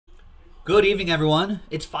Good evening, everyone.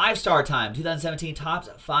 It's 5-star time. 2017 Topps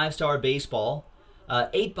 5-star baseball.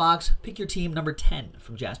 8-box, pick your team number 10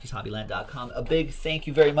 from JaspysHobbyland.com. A big thank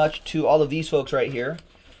you very much to all of these folks right here.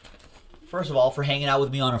 First of all, for hanging out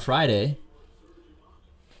with me on a Friday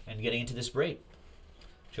and getting into this break.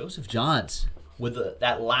 Joseph Johns with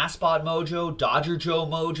that last spot mojo, Dodger Joe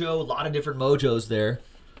mojo, a lot of different mojos there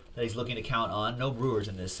that he's looking to count on. No Brewers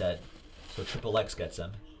in this set, so Triple X gets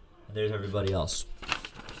them. And there's everybody else.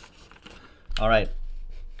 All right.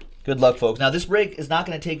 Good luck, folks. Now, this break is not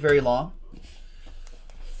going to take very long.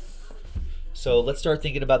 So let's start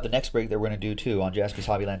thinking about the next break that we're going to do, too, on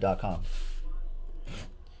JaspysHobbyland.com.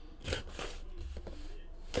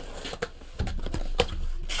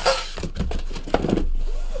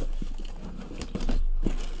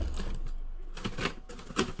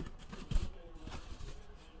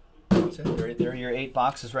 So there are your 8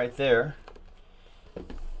 boxes right there.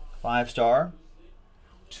 5-star.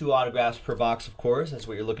 2 autographs per box, of course. That's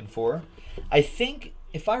what you're looking for. I think,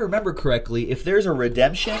 if I remember correctly, if there's a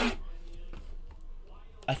redemption,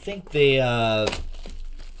 I think there'll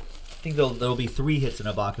be 3 hits in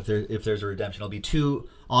a box if there's a redemption. It'll be 2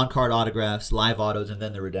 on-card autographs, live autos, and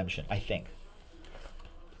then the redemption, I think.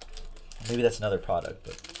 Maybe that's another product,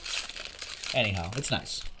 but anyhow, it's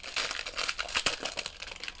nice.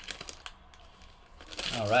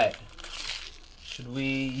 All right. Should we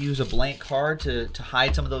use a blank card to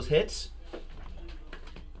hide some of those hits?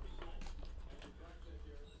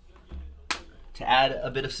 To add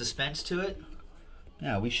a bit of suspense to it?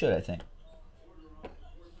 Yeah, we should, I think.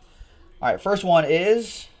 All right, first one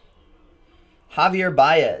is Javier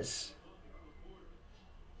Baez.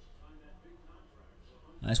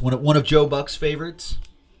 Nice, one of Joe Buck's favorites.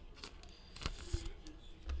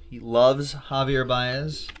 He loves Javier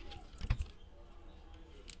Baez.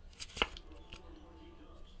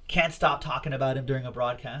 Can't stop talking about him during a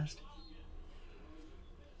broadcast.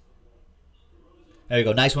 There you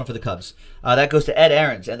go. Nice one for the Cubs. That goes to Ed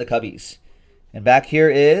Aarons and the Cubbies. And back here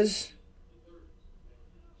is...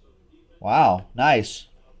 Wow, nice.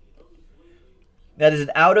 That is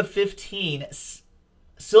an out of 15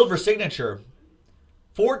 silver signature.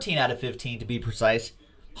 14 out of 15 to be precise.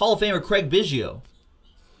 Hall of Famer Craig Biggio.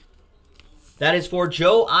 That is for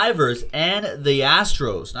Joe Ivers and the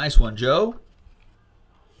Astros. Nice one, Joe.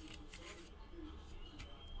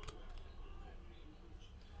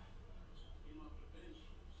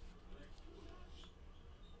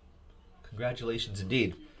 Congratulations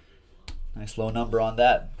indeed. Nice low number on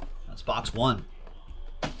that. That's box 1.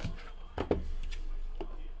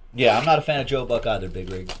 Yeah, I'm not a fan of Joe Buck either, Big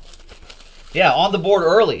Rig. Yeah, on the board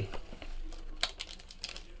early.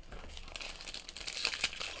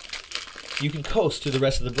 You can coast to the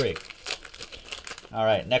rest of the break. All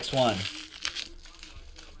right, next one.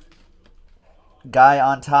 Guy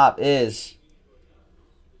on top is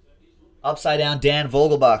upside down Dan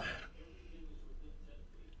Vogelbach.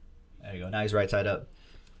 There you go. Now he's right side up.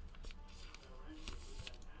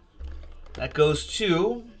 That goes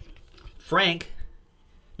to Frank.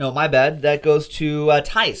 No, my bad. That goes to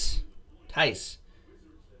Tice. Tice.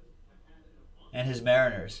 And his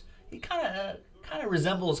Mariners. He kind of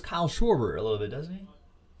resembles Kyle Schwarber a little bit, doesn't he?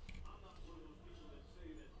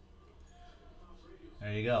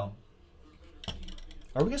 There you go. Are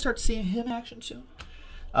we going to start seeing him in action soon?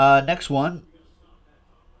 Next one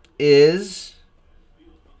is...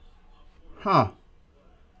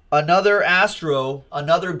 Another Astro,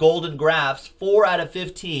 another Golden Graphs, 4 out of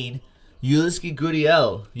 15. Yuli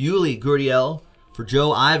Gurriel for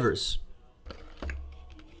Joe Ivers.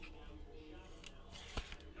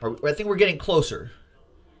 I think we're getting closer.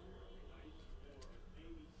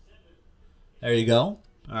 There you go.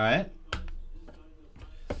 All right.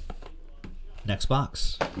 Next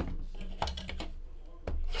box.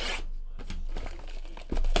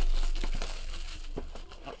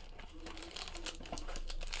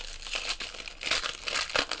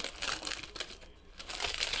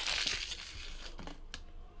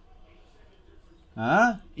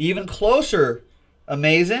 Even closer.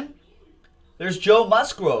 Amazing. There's Joe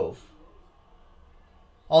Musgrove.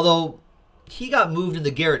 Although, he got moved in the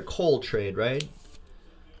Garrett Cole trade, right?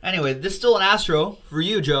 Anyway, this is still an Astro for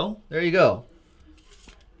you, Joe. There you go.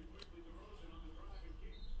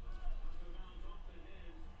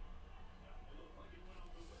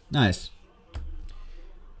 Nice.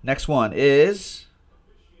 Next one is...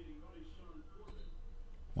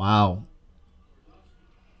 Wow.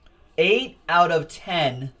 8 out of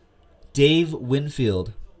 10, Dave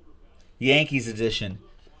Winfield. Yankees edition.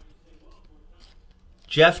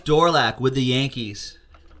 Jeff Dorlack with the Yankees.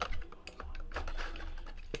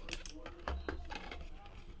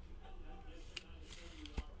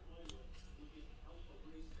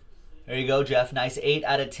 There you go, Jeff. Nice 8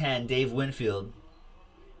 out of 10. Dave Winfield.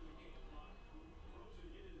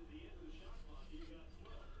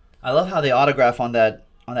 I love how they autograph on that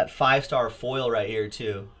 5-star foil right here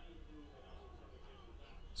too.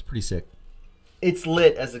 It's pretty sick. It's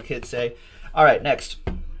lit, as the kids say. All right, next.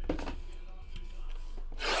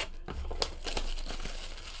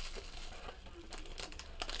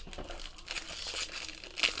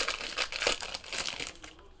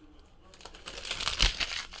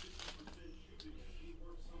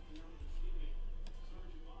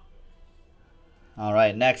 All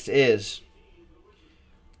right, next is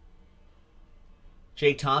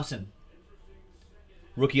Jake Thompson.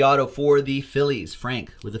 Rookie auto for the Phillies.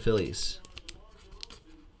 Frank with the Phillies.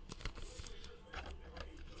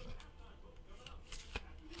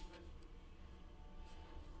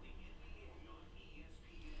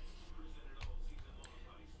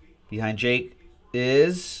 Behind Jake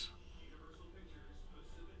is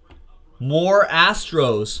more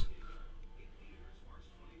Astros.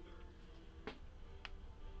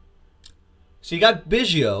 So you got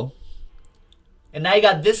Biggio, and now you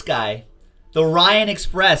got this guy, the Ryan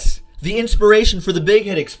Express, the inspiration for the Big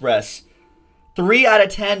Hit Express. 3 out of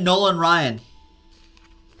 10, Nolan Ryan.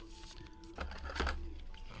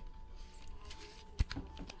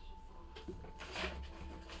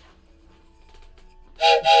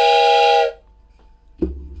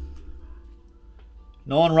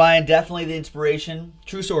 Nolan Ryan, definitely the inspiration.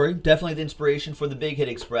 True story, definitely the inspiration for the Big Hit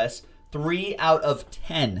Express. 3 out of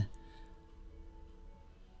 10.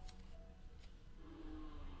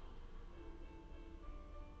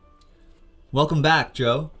 Welcome back,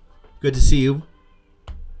 Joe. Good to see you.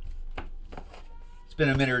 It's been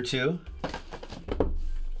a minute or two. All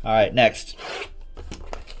right, next.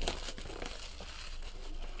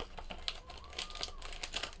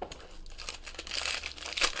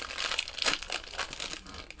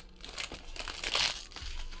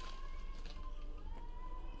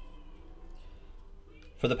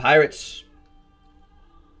 For the Pirates,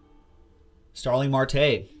 Starling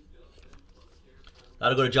Marte.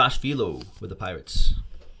 that'll go to Josh Philo with the Pirates.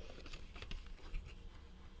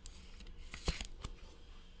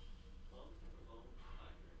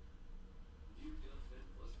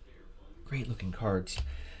 Great looking cards.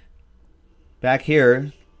 Back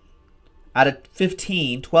here, out of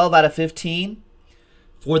 15, 12 out of 15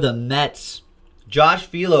 for the Mets. Josh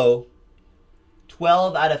Philo,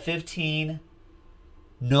 12 out of 15.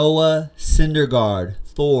 Noah Syndergaard.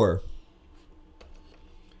 Thor.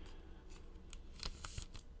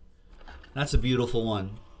 That's a beautiful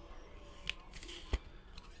one.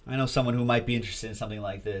 I know someone who might be interested in something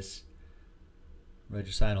like this.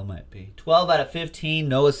 Regicidal might be. 12 out of 15,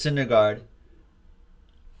 Noah Syndergaard.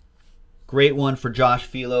 Great one for Josh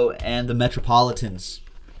Philo and the Metropolitans.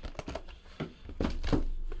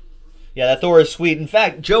 Yeah, that Thor is sweet. In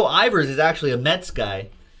fact, Joe Ivers is actually a Mets guy.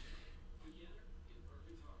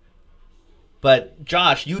 But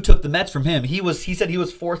Josh, you took the Mets from him. He said he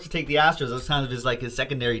was forced to take the Astros. That was kind of his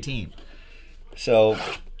secondary team. So,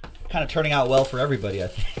 kind of turning out well for everybody, I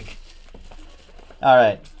think. All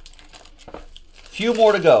right. Few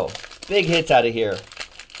more to go. Big hits out of here.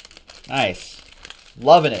 Nice.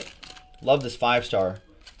 Loving it. Love this 5-star.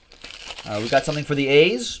 We got something for the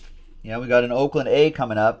A's. Yeah, we got an Oakland A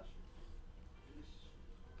coming up.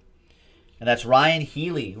 And that's Ryan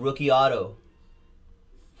Healy, rookie auto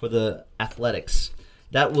for the Athletics.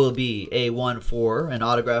 That will be a 1 for an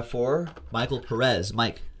autograph for Michael Perez.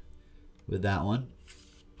 Mike with that one.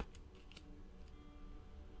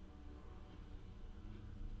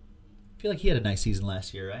 I feel like he had a nice season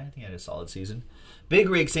last year, right? I think he had a solid season. Big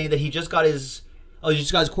Rig saying that he just got his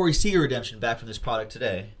Corey Seager redemption back from this product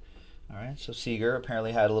today. All right, so Seager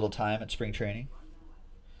apparently had a little time at spring training.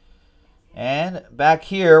 And back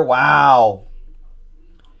here, wow.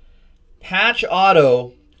 Patch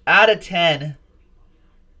auto out of 10.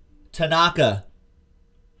 Tanaka.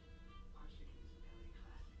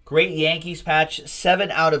 Great Yankees patch,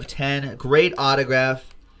 7 out of 10. Great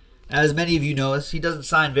autograph. As many of you know us, he doesn't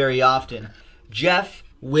sign very often. Jeff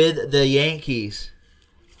with the Yankees.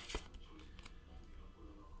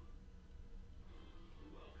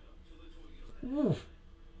 Ooh.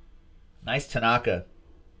 Nice Tanaka.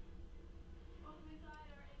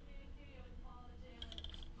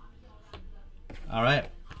 All right.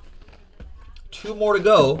 2 more to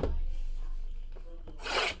go.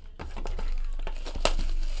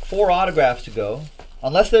 4 autographs to go.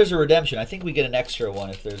 Unless there's a redemption. I think we get an extra one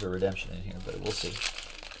if there's a redemption in here, but we'll see.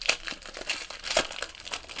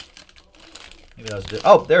 Maybe that was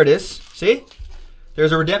oh, there it is. See?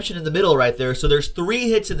 There's a redemption in the middle right there. So there's 3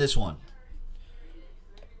 hits in this one.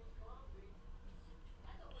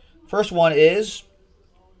 First one is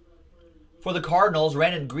for the Cardinals,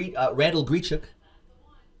 Randall Grichuk.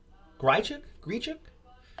 Grichuk?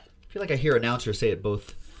 I feel like I hear announcers say it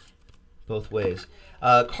both ways.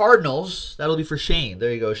 Cardinals, that'll be for Shane.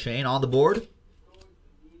 There you go, Shane, on the board.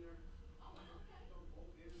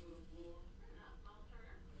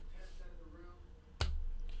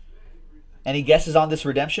 Any guesses on this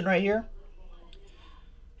redemption right here?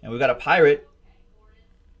 And we've got a Pirate.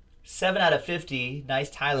 7 out of 50. Nice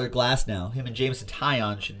Tyler Glass now. Him and Jameson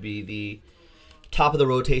Taillon should be the top of the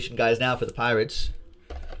rotation guys now for the Pirates.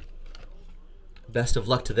 Best of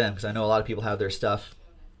luck to them, because I know a lot of people have their stuff.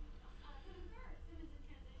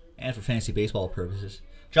 And for fantasy baseball purposes.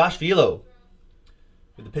 Josh Velo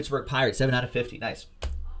with the Pittsburgh Pirates. 7 out of 50. Nice.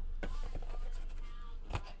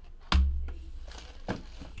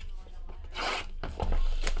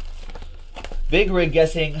 Big Rig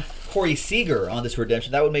guessing Corey Seager on this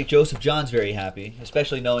redemption. That would make Joseph Johns very happy,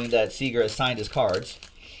 especially knowing that Seager has signed his cards.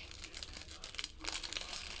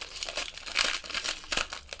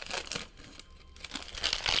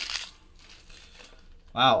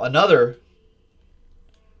 Wow, another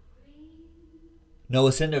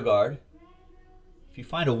Noah Syndergaard. If you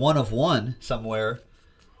find a 1 of 1 somewhere,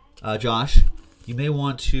 Josh, you may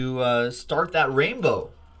want to start that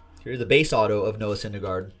rainbow. Here's the base auto of Noah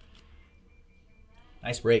Syndergaard.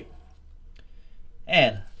 Nice break.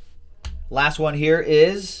 And last one here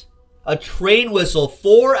is a train whistle.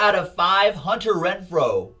 4 out of 5, Hunter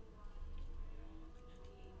Renfroe.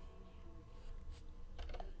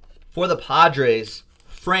 For the Padres,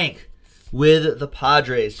 Frank with the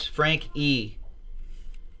Padres. Frank E.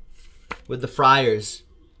 with the Friars.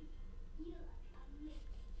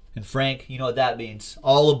 And Frank, you know what that means.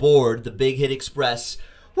 All aboard the Big Hit Express.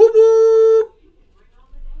 Whoop whoop!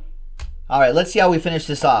 All right, let's see how we finish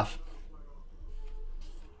this off.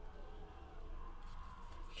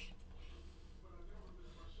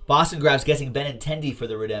 Boston Grabs guessing Benintendi for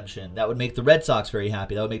the redemption. That would make the Red Sox very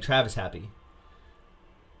happy. That would make Travis happy.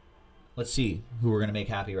 Let's see who we're going to make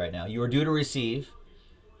happy right now. You are due to receive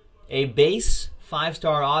a base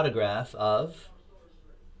 5-star autograph of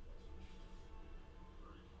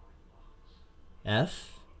F.R.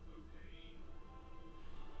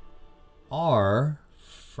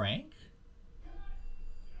 Frank?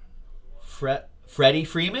 Freddie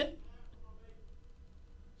Freeman?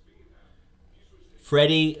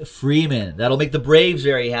 Freddie Freeman. That'll make the Braves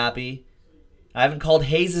very happy. I haven't called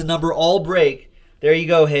Hayes' number all break. There you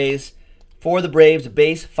go, Hayes. For the Braves, a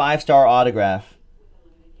base 5-star autograph.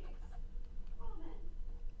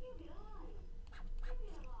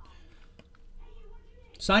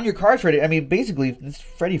 Sign your cards, Freddie. I mean, basically,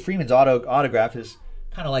 Freddie Freeman's autograph is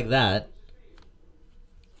kind of like that.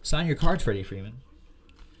 Sign your cards, Freddie Freeman.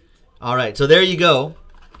 All right, so there you go.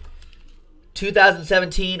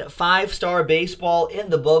 2017 5-star baseball in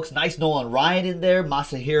the books. Nice Nolan Ryan in there.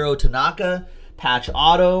 Masahiro Tanaka. Patch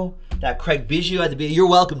auto. That Craig Biggio at the beginning. You're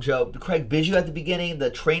welcome, Joe. Craig Biggio at the beginning. The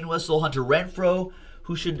train whistle. Hunter Renfroe,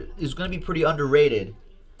 who is going to be pretty underrated.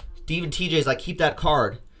 Steven TJ's like, keep that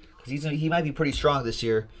card. Because he might be pretty strong this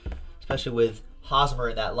year. Especially with Hosmer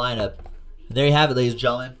in that lineup. And there you have it, ladies and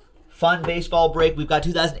gentlemen. Fun baseball break. We've got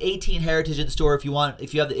 2018 Heritage in store. If you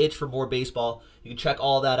have the itch for more baseball, you can check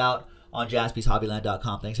all that out on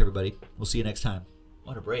JaspysHobbyland.com. Thanks, everybody. We'll see you next time.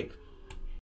 What a break.